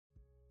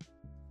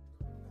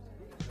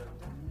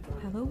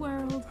Hello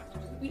world,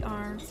 we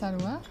are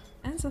Salwa,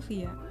 and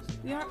Sophia.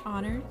 We are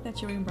honored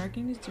that you're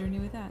embarking this journey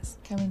with us.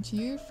 coming to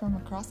you from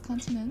across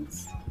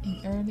continents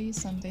in early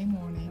Sunday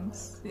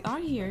mornings. We are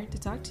here to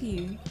talk to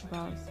you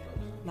about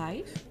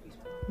life,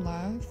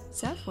 Love,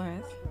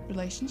 self-worth,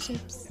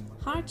 relationships,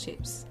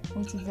 hardships,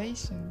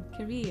 motivation,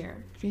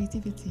 career,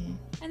 creativity.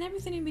 and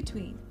everything in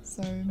between.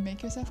 So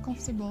make yourself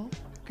comfortable,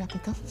 grab a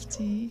cup of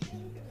tea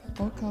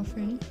or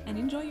coffee. And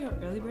enjoy your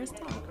early bird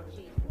talk.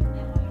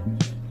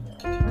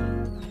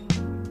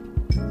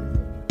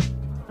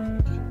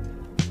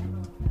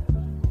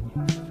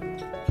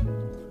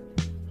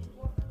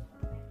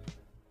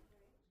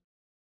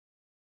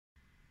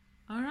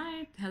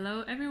 Alright,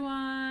 hello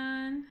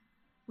everyone!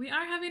 We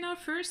are having our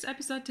first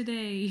episode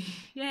today!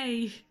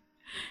 Yay!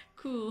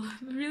 Cool,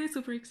 I'm really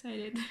super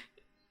excited.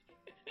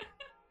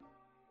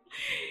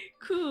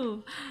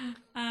 Cool!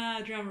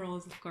 Drum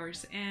rolls, of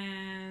course.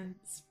 And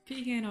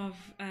speaking of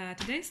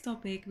today's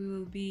topic, we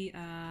will be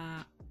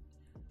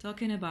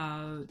talking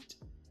about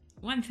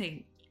one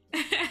thing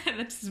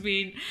that's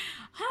been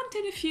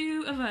haunting a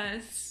few of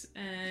us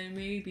and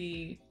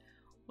maybe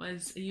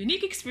was a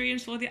unique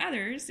experience for the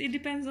others. It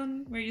depends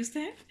on where you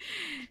stand.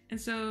 And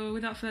so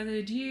without further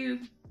ado,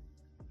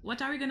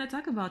 what are we going to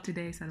talk about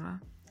today, Salwa?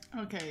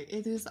 Okay,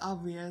 it is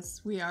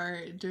obvious we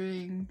are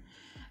during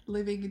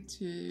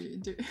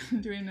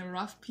a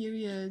rough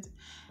period,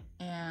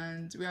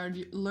 and we are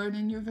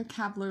learning new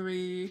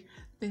vocabulary,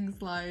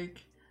 things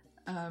like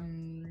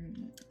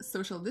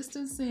social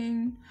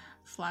distancing,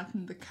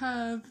 flatten the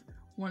curve,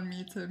 1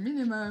 meter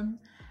minimum,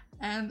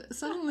 and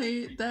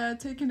suddenly they're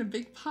taking a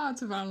big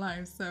part of our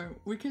lives, so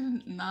we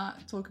can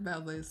not talk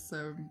about this.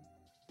 So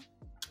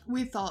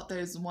we thought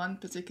there's one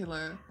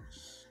particular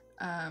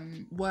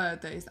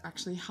word that is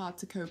actually hard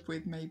to cope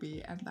with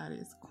maybe, and that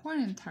is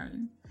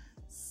quarantine.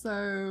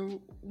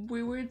 So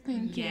we were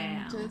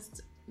thinking,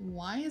 just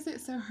why is it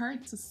so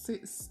hard to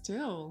sit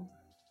still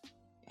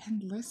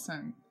and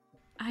listen?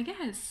 I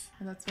guess.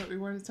 And that's what we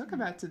want to talk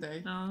about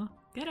today. Oh,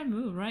 gotta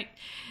move, right?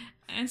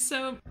 And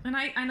so, and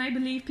I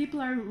believe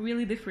people are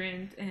really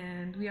different,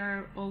 and we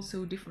are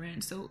also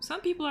different. So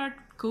some people are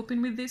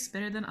coping with this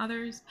better than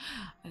others.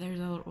 Others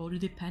are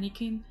already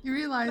panicking. You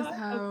realize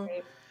how,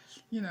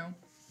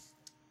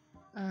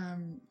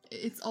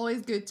 it's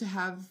always good to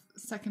have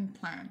second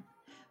plan.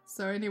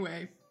 So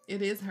anyway,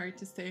 it is hard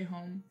to stay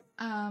home.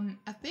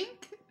 I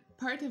think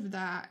part of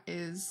that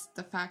is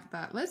the fact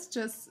that let's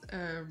just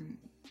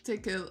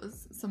take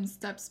some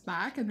steps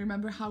back and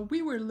remember how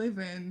we were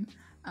living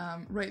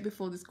right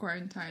before this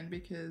quarantine,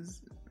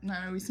 because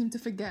now we seem to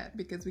forget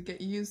because we get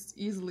used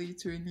easily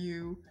to a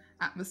new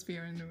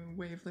atmosphere and a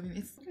way of living.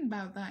 It's something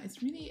about that.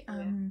 It's really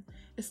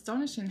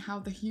astonishing how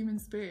the human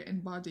spirit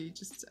and body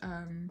just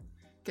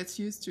gets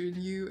used to a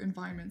new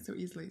environment so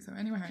easily. So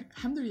anyway,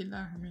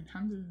 alhamdulillah,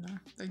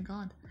 thank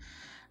God.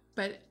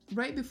 But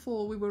right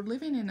before, we were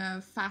living in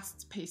a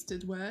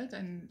fast-paced world,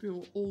 and we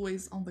were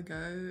always on the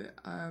go,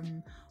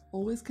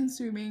 always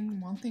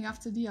consuming one thing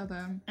after the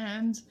other.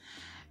 And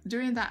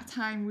during that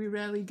time, we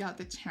rarely got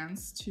the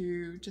chance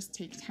to just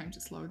take time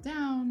to slow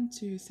down,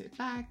 to sit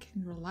back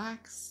and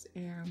relax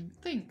and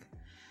think.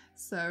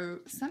 So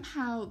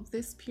somehow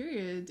this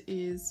period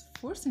is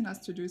forcing us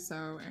to do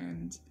so,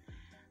 and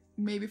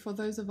maybe for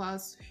those of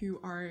us who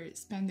are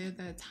spending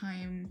their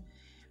time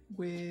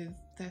with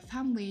their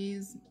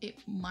families, it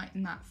might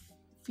not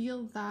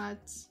feel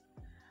that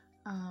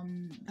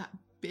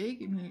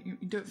big. I mean,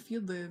 you don't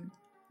feel the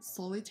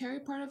solitary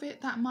part of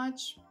it that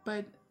much,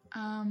 but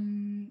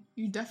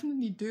you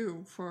definitely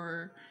do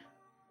for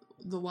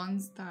the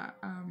ones that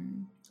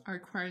are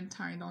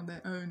quarantined on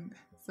their own.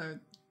 So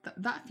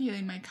that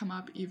feeling might come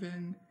up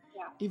even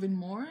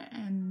more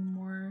and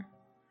more.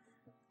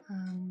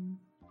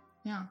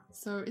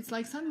 So it's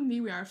like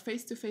suddenly we are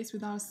face to face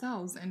with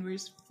ourselves, and we're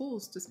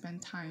forced to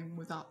spend time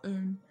with our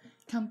own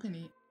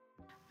company.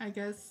 I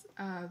guess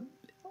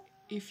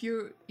if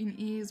you're in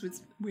ease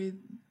with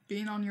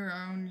being on your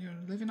own, you're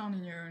living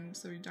on your own,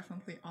 so you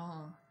definitely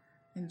are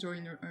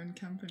enjoying your own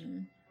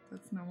company.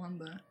 That's no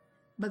wonder.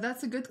 But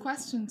that's a good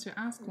question to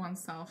ask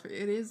oneself.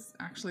 It is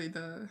actually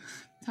the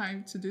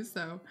time to do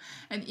so.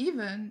 And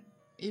even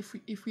if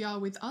we are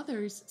with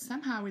others,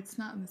 somehow it's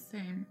not the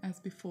same as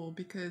before,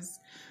 because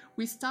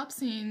we stop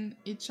seeing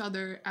each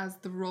other as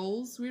the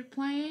roles we're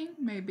playing,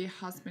 maybe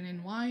husband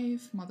and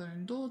wife, mother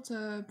and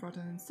daughter,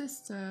 brother and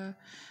sister,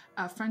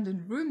 friend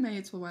and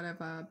roommate or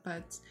whatever,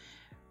 but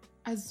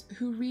as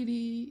who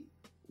we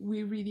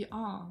really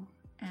are,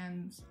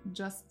 and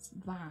just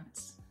that,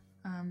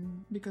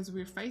 because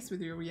we're faced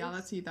with a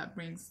reality that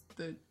brings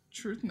the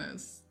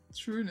trueness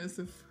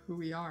of who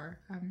we are,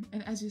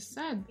 and as you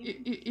said,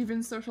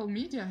 even social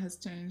media has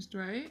changed,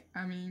 right?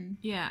 I mean,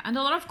 and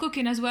a lot of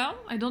cooking as well.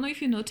 I don't know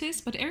if you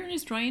noticed, but everyone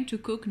is trying to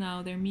cook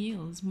now their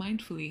meals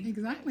mindfully.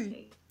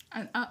 Exactly.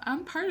 And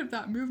I'm part of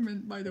that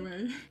movement, by the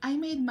way. I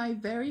made my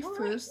very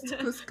first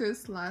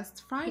couscous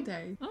last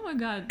Friday. Oh my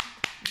god,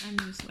 I'm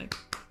just like,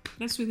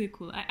 that's really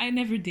cool. I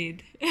never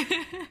did.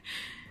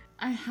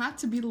 I had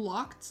to be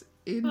locked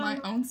in my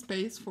own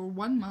space for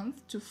 1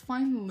 month to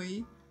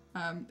finally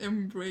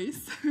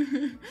embrace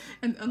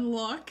and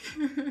unlock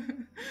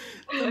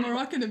the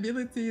Moroccan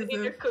abilities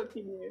of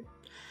cooking you.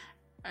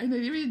 I know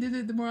you really did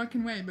it the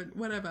Moroccan way, but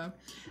whatever.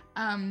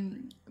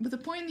 But the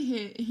point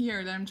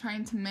here that I'm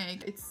trying to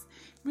make, it's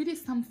really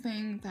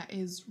something that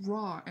is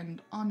raw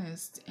and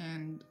honest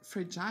and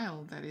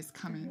fragile that is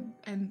coming.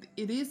 And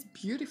it is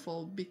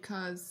beautiful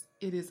because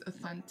it is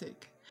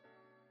authentic.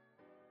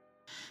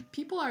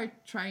 People are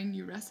trying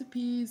new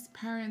recipes,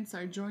 parents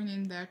are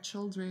joining their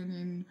children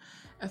in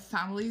a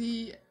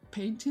family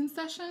painting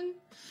session.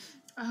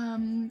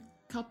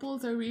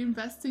 Couples are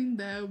reinvesting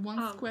the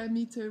 1 square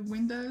meter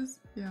windows.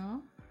 Yeah.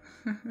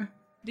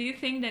 Do you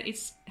think that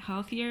it's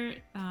healthier,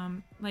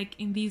 like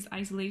in these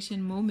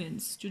isolation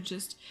moments, to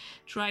just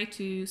try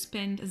to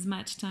spend as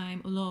much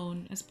time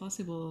alone as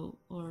possible,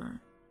 or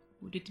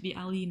would it be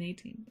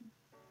alienating?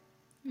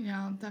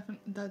 Yeah,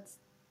 that's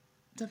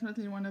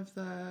definitely one of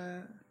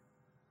the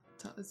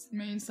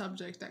main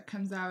subject that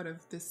comes out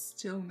of this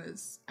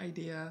stillness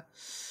idea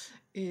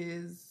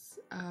is,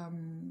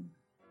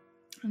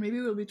 maybe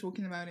we'll be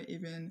talking about it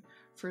even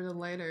further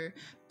later,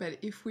 but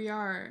if we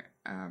are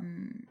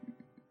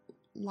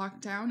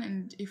locked down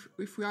and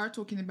if we are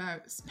talking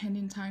about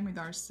spending time with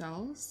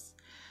ourselves,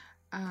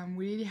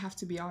 we really have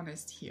to be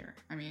honest here.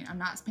 I mean, I'm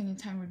not spending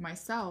time with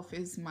myself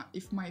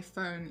if my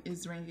phone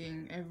is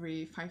ringing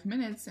every 5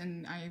 minutes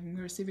and I'm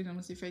receiving a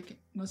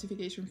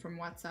notification from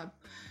WhatsApp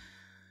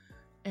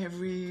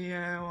every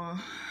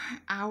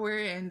hour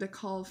and a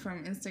call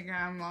from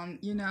Instagram on,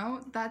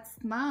 that's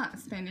not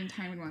spending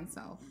time with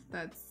oneself.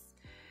 That's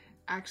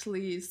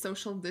actually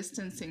social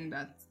distancing.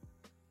 That's,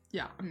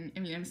 yeah, I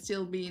mean, I'm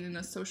still being in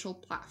a social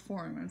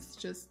platform. It's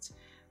just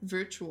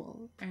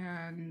virtual.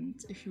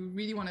 And if you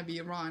really want to be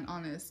raw and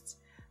honest,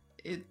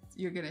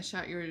 you're going to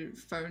shut your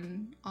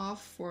phone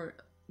off for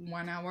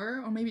 1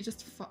 hour or maybe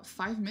just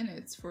 5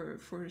 minutes for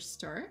a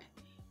start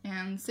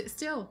and sit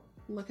still.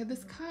 Look at the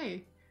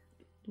sky.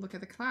 Look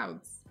at the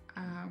clouds.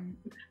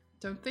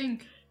 Don't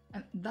think.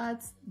 And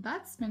that's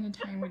spending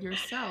time with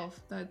yourself.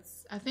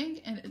 That's, I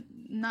think, and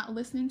not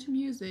listening to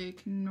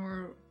music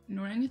nor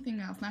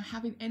anything else, not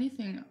having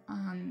anything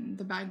on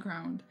the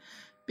background,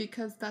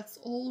 because that's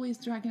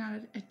always dragging our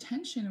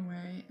attention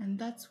away, and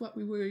that's what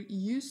we were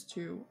used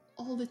to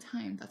all the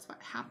time. That's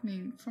what's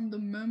happening from the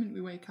moment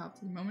we wake up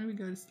to the moment we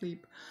go to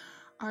sleep.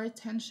 Our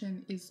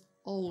attention is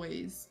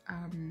always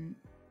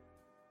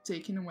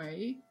taken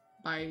away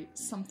by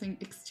something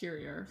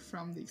exterior,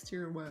 from the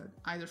exterior world,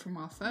 either from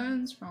our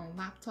phones, from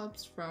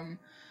laptops, from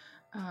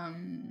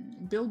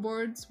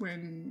billboards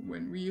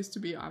when we used to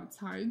be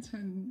outside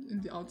and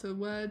in the outer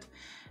world.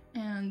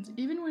 And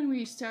even when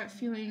we start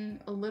feeling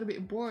a little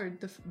bit bored,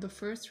 the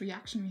first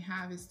reaction we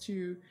have is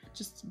to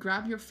just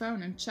grab your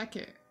phone and check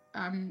it.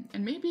 And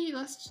maybe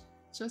let's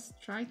just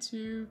try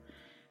to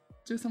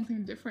do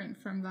something different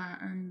from that.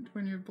 And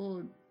when you're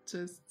bored,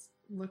 just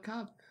look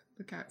up,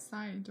 look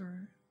outside,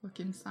 or look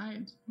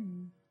inside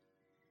and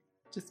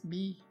just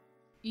be.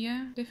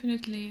 Yeah,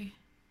 definitely.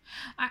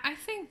 I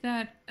think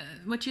that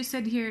what you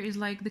said here is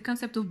like the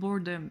concept of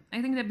boredom.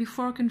 I think that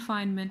before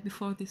confinement,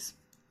 before this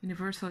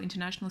universal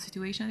international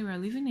situation we are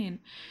living in,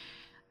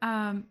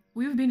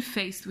 we've been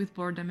faced with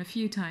boredom a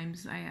few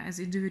times as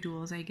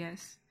individuals, I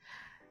guess.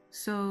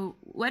 So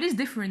what is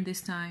different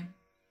this time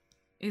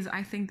is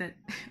I think that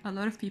a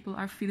lot of people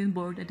are feeling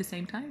bored at the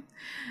same time.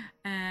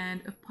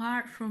 And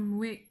apart from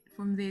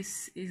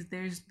this is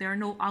there are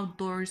no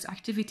outdoors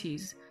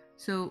activities.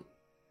 So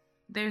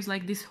there's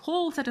like this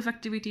whole set of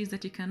activities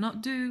that you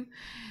cannot do,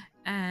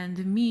 and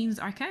the means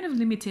are kind of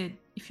limited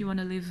if you want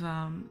to live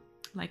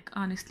like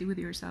honestly with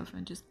yourself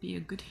and just be a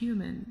good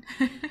human.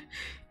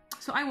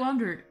 So I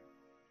wonder,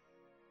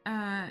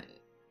 I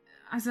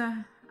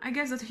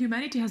guess that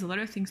humanity has a lot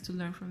of things to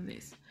learn from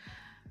this.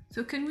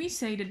 So can we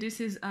say that this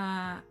is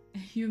a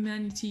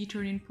humanity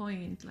turning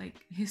point,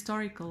 like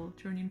historical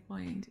turning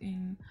point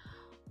in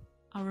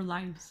our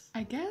lives?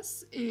 I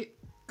guess it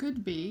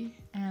could be,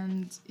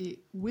 and it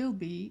will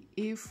be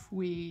if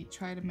we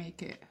try to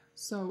make it.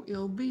 So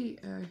it'll be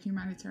a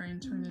humanitarian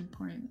turning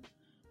point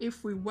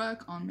if we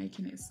work on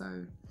making it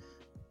so.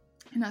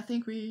 And I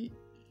think we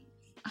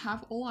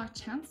have all our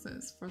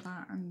chances for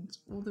that and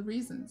all the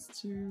reasons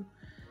to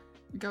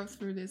go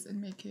through this and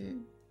make it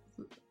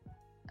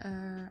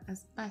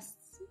as best,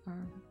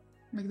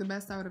 make the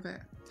best out of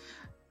it.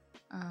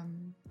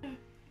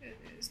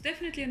 It's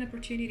definitely an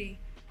opportunity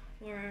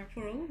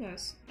for all of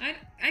us.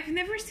 I've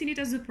never seen it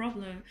as a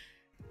problem.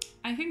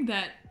 I think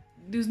that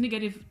those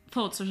negative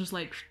thoughts are just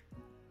like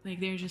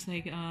they're just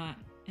like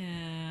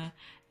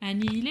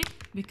annihilate,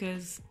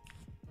 because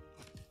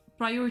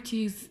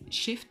priorities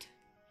shift,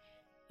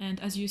 and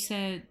as you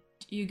said,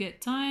 you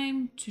get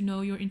time to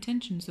know your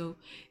intention. So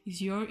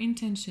is your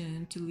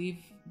intention to live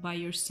by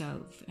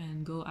yourself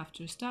and go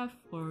after stuff,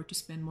 or to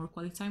spend more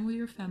quality time with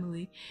your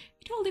family?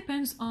 It all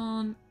depends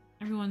on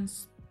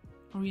everyone's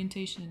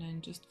orientation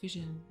and just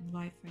vision in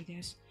life, I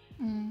guess.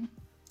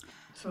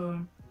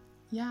 So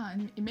yeah,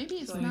 and maybe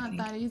it's not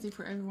that easy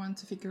for everyone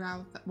to figure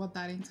out what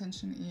that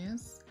intention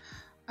is.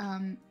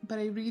 But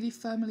I really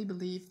firmly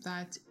believe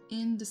that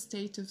in the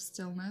state of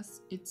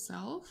stillness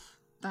itself,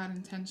 that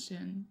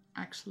intention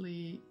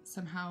actually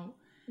somehow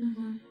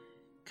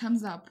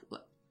comes up.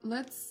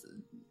 Let's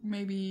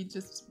maybe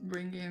just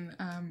bring in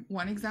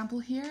one example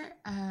here,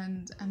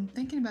 and I'm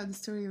thinking about the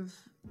story of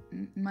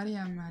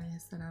Maryam alayhi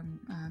salam,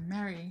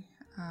 Mary,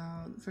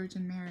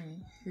 Virgin Mary,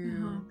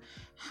 who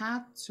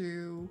had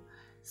to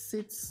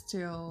sit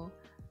still,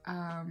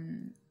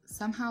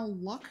 somehow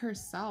lock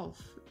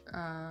herself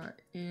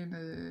in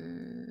a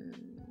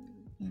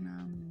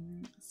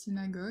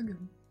synagogue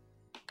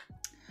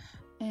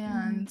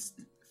and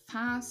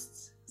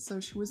fast. So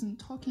she wasn't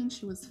talking,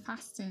 she was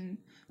fasting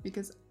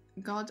because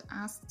God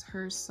asked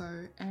her so,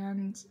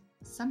 and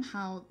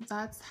somehow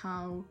that's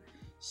how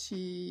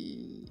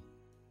she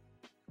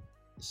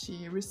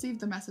received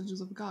the messages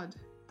of God.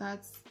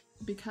 That's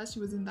because she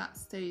was in that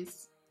state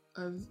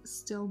of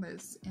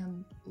stillness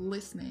and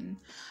listening.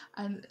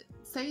 And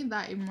saying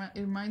that, it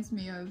reminds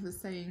me of the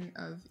saying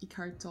of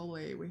Eckhart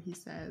Tolle, where he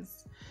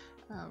says,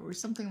 or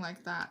something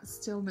like that,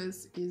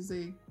 stillness is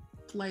a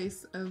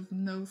place of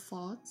no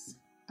thoughts.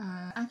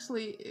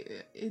 Actually,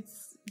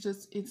 it's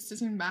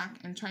sitting back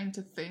and trying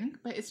to think,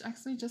 but it's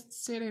actually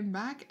just sitting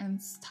back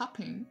and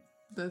stopping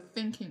the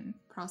thinking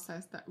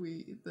process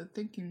the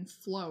thinking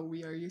flow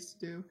we are used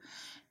to do.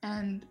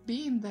 And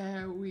being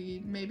there,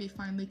 we maybe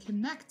finally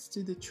connect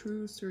to the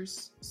true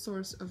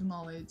source of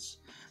knowledge,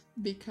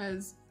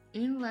 because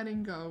in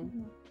letting go,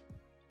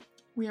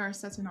 we are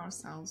setting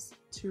ourselves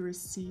to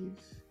receive.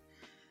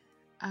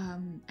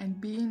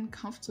 And being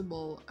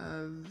comfortable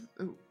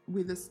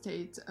with a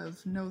state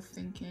of no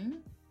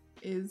thinking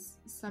is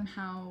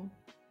somehow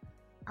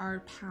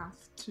our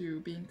path to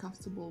being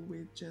comfortable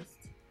with just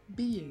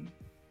being.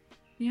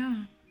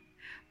 Yeah,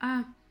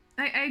 I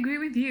agree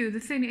with you. The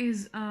thing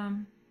is,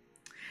 and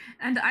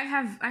I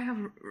have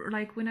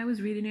like, when I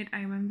was reading it,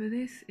 I remember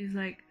this is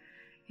like,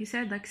 he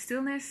said like,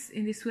 stillness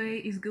in this way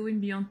is going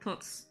beyond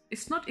thoughts.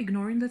 It's not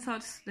ignoring the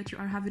thoughts that you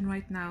are having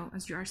right now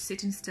as you are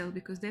sitting still,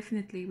 because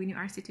definitely when you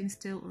are sitting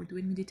still or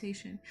doing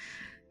meditation,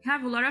 you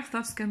have a lot of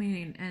thoughts coming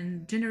in,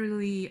 and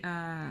generally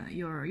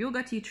your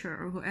yoga teacher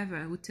or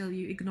whoever would tell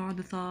you ignore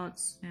the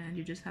thoughts and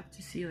you just have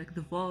to see like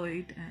the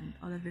void and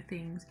all of the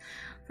things.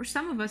 For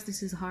some of us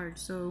this is hard.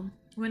 So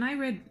when I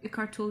read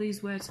Eckhart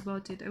Tolle's words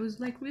about it, I was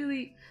like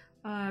really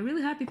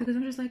happy, because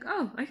I'm just like,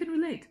 oh, I can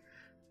relate.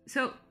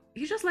 So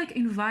he just like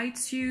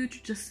invites you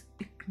to just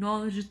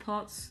acknowledge the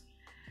thoughts.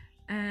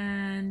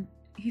 And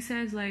he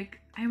says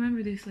like, I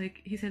remember this,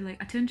 like he said like,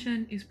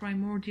 attention is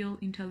primordial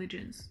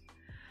intelligence.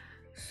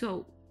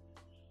 So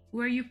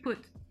where you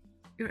put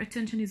your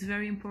attention is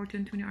very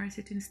important when you are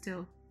sitting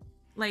still.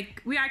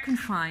 Like, we are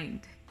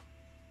confined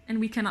and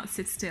we cannot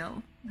sit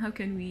still. How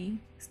can we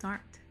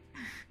start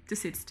to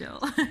sit still?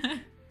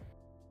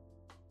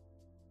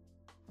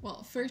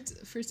 Well,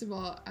 first of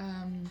all,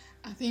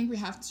 I think we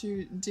have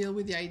to deal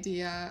with the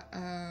idea,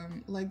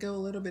 let go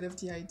a little bit of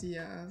the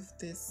idea of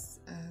this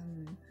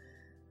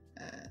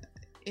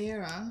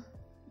era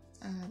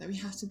that we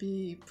have to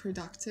be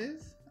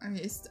productive. I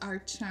mean, it's our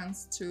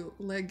chance to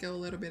let go a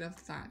little bit of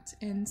that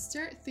and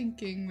start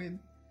thinking with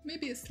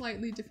maybe a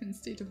slightly different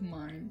state of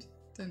mind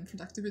than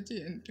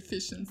productivity and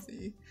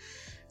efficiency.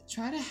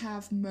 Try to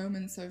have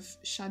moments of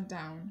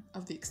shutdown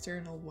of the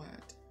external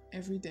world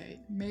every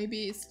day.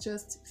 Maybe it's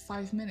just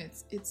 5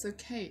 minutes. It's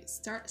okay.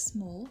 Start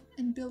small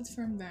and build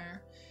from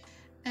there.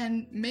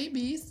 And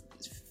maybe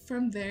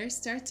from there,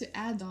 start to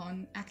add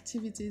on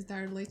activities that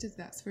are related to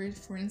that. So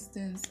for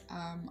instance,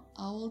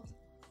 I'll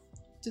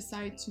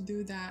decide to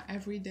do that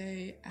every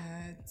day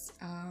at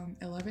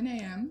 11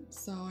 a.m.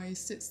 So I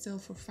sit still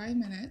for 5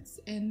 minutes,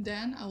 and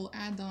then I will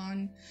add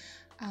on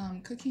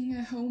cooking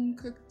a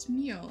home-cooked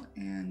meal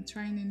and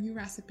trying a new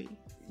recipe.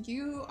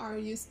 You are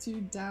used to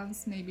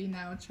dance, maybe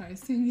now try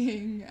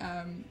singing.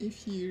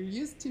 If you're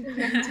used to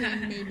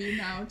painting, maybe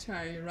now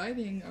try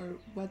writing or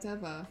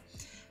whatever.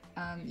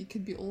 It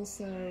could be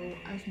also,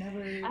 I've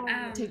never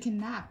taken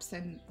naps,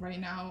 and right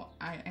now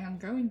I am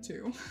going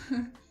to.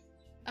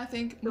 I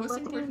think most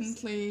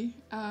importantly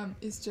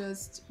is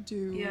just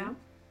do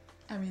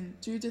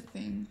the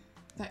thing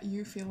that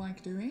you feel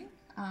like doing.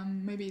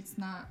 Maybe it's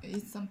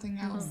something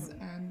else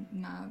and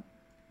not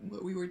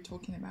what we were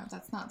talking about.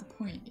 That's not the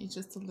point. It's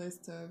just a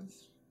list of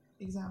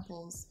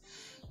examples.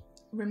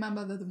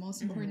 Remember that the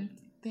most important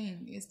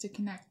thing is to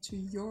connect to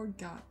your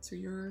gut, to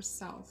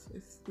yourself.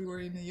 If we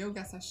were in a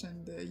yoga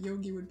session, the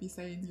yogi would be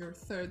saying your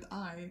third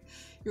eye,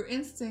 your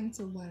instinct,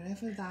 or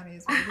whatever that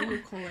is, whatever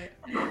you call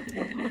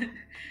it.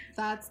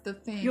 That's the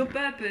thing. Your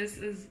purpose,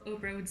 as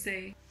Oprah would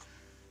say.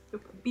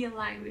 Be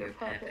aligned with your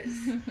purpose.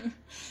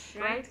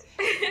 Right?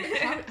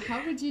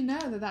 How would you know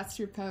that that's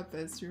your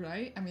purpose,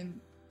 right? I mean,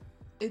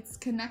 it's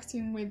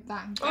connecting with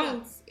that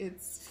gut.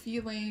 It's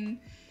feeling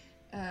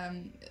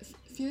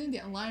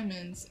the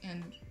alignment,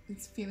 and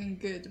it's feeling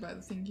good about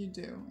the thing you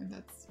do, and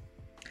that's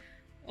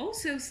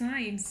also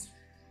signs.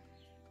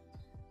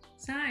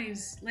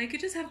 Like, you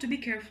just have to be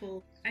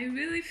careful. I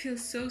really feel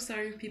so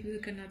sorry for people who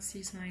cannot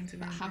see signs.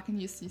 But how can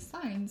you see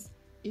signs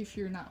if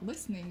you're not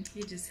listening?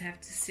 You just have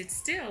to sit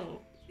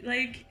still.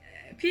 like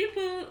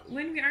people,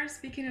 when we are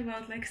speaking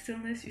about like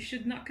stillness, you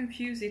should not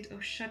confuse it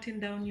of shutting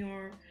down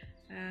your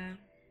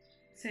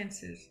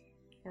senses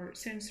or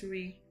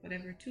sensory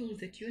whatever tools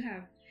that you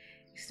have.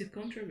 It's the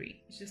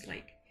contrary. It's just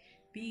like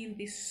being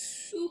this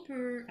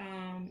super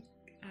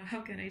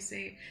how can I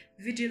say,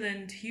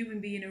 vigilant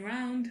human being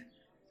around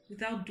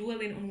without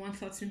dwelling on one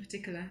thoughts in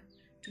particular,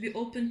 to be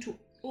open to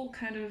all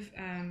kind of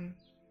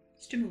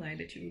stimuli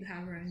that you would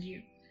have around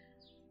you,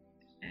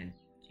 and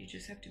you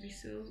just have to be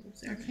so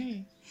observant.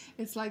 Okay.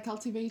 It's like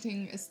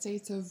cultivating a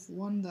state of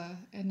wonder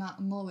and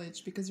not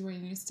knowledge, because you're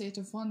in a state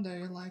of wonder,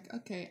 you're like,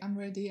 okay, I'm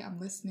ready, I'm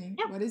listening.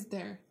 Yeah. What is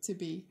there to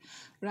be?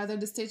 Rather,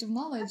 the state of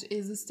knowledge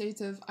is a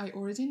state of, I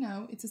already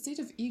know. It's a state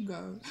of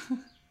ego.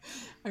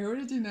 I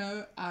already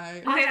know.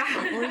 I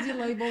already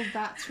labeled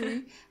that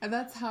tree. And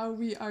that's how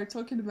we are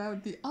talking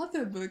about the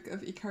other book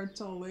of Eckhart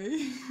Tolle.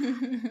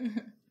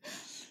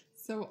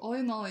 So all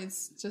in all,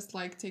 it's just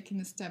like taking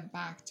a step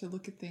back to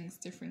look at things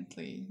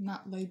differently,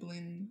 not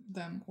labeling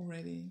them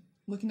already.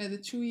 Looking at the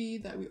tree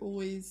that we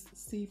always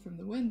see from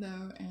the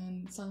window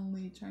and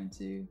suddenly trying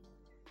to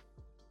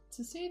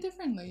see it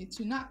differently,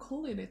 to not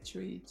call it a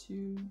tree,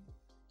 to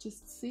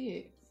just see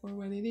it for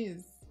what it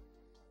is.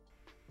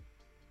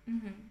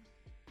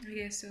 I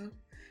guess so.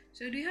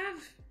 So do you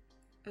have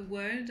a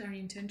word or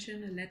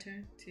intention, a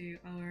letter to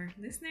our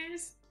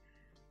listeners?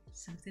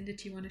 Something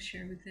that you want to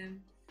share with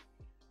them?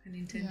 An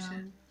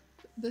intention?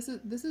 Yeah.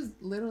 This is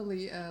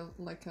literally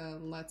like a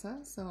letter,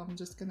 so I'm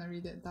just gonna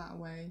read it that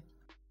way.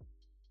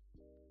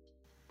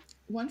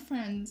 One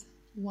friend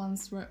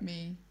once wrote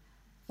me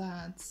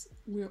that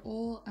we're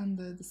all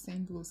under the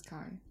same blue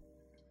sky.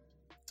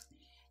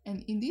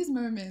 And in these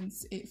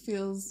moments, it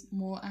feels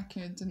more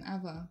accurate than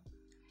ever.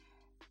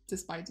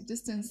 Despite the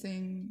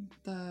distancing,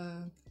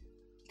 the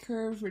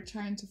curve we're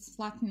trying to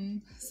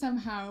flatten,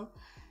 somehow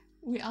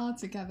we are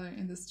together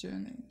in this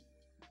journey.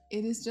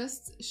 It is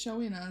just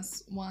showing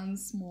us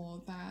once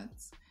more that,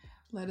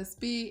 let us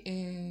be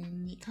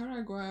in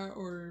Nicaragua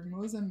or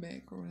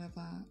Mozambique or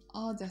whatever,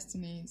 our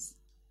destinies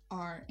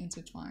are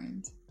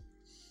intertwined.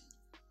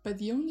 But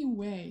the only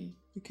way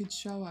we could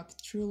show up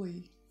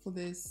truly for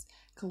this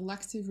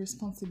collective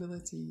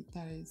responsibility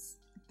that is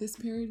this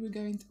period we're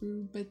going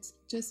through, but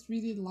just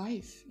really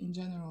life in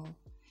general,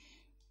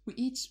 we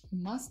each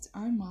must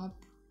arm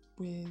up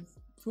with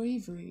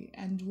bravery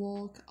and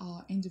walk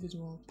our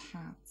individual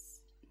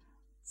paths.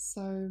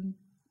 So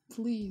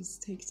please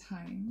take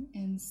time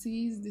and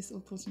seize this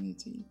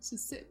opportunity to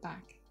sit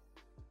back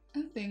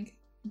and think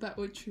about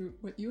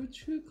what your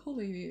true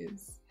calling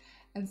is.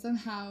 And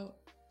somehow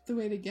the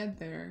way to get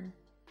there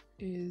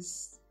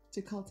is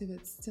to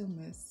cultivate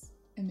stillness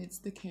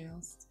amidst the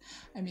chaos.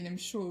 I mean, I'm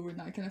sure we're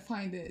not going to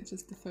find it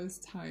just the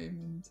first time,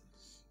 and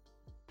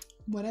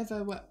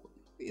whatever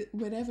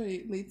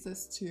it leads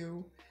us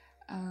to,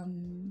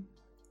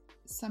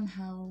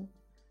 somehow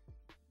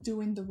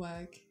doing the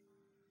work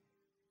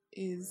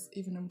is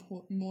even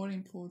more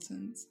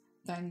important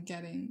than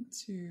getting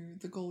to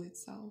the goal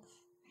itself.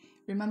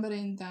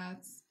 Remembering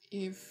that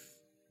if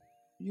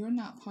you're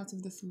not part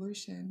of the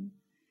solution,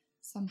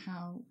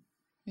 somehow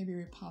maybe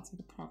we're part of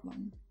the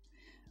problem.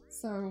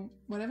 So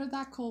whatever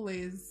that call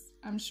is,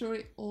 I'm sure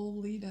it all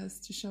lead us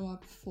to show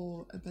up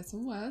for a better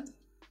world,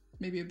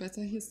 maybe a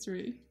better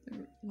history,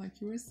 like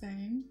you were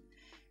saying,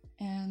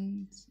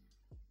 and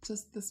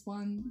just this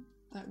one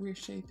that we're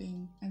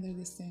shaping under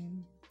the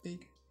same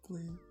big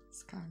blue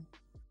sky.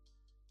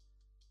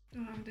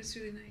 Oh, that's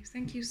really nice.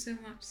 Thank you so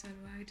much,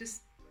 Salwa. It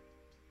just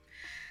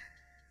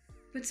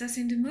puts us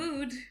in the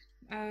mood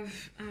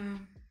of,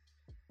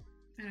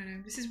 I don't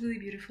know, this is really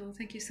beautiful.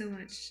 Thank you so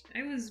much.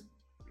 I was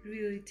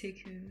really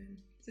taken and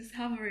just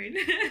hovering.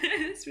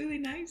 It's really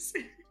nice.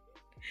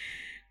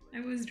 I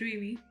was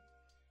dreamy.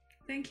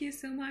 Thank you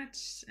so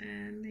much.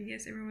 And I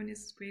guess everyone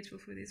is grateful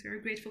for this. We are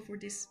grateful for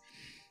this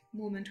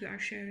moment we are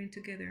sharing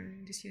together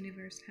in this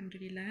universe.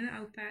 Alhamdulillah.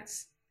 Our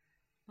paths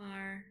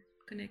are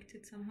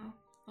connected somehow,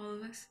 all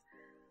of us.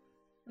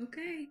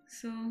 Okay,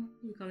 so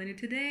we're calling it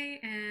today,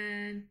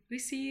 and we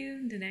see you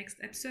in the next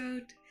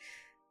episode.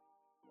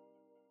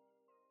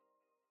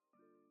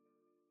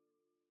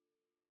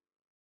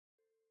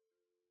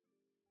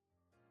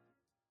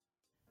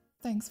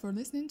 Thanks for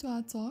listening to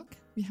our talk.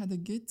 We had a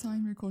good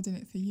time recording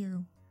it for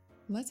you.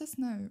 Let us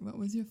know what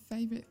was your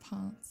favorite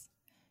part.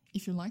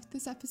 If you liked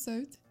this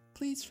episode,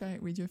 please share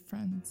it with your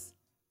friends.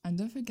 And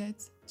don't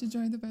forget to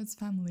join the Birds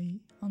family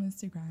on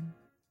Instagram.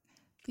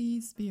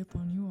 Peace be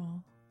upon you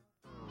all.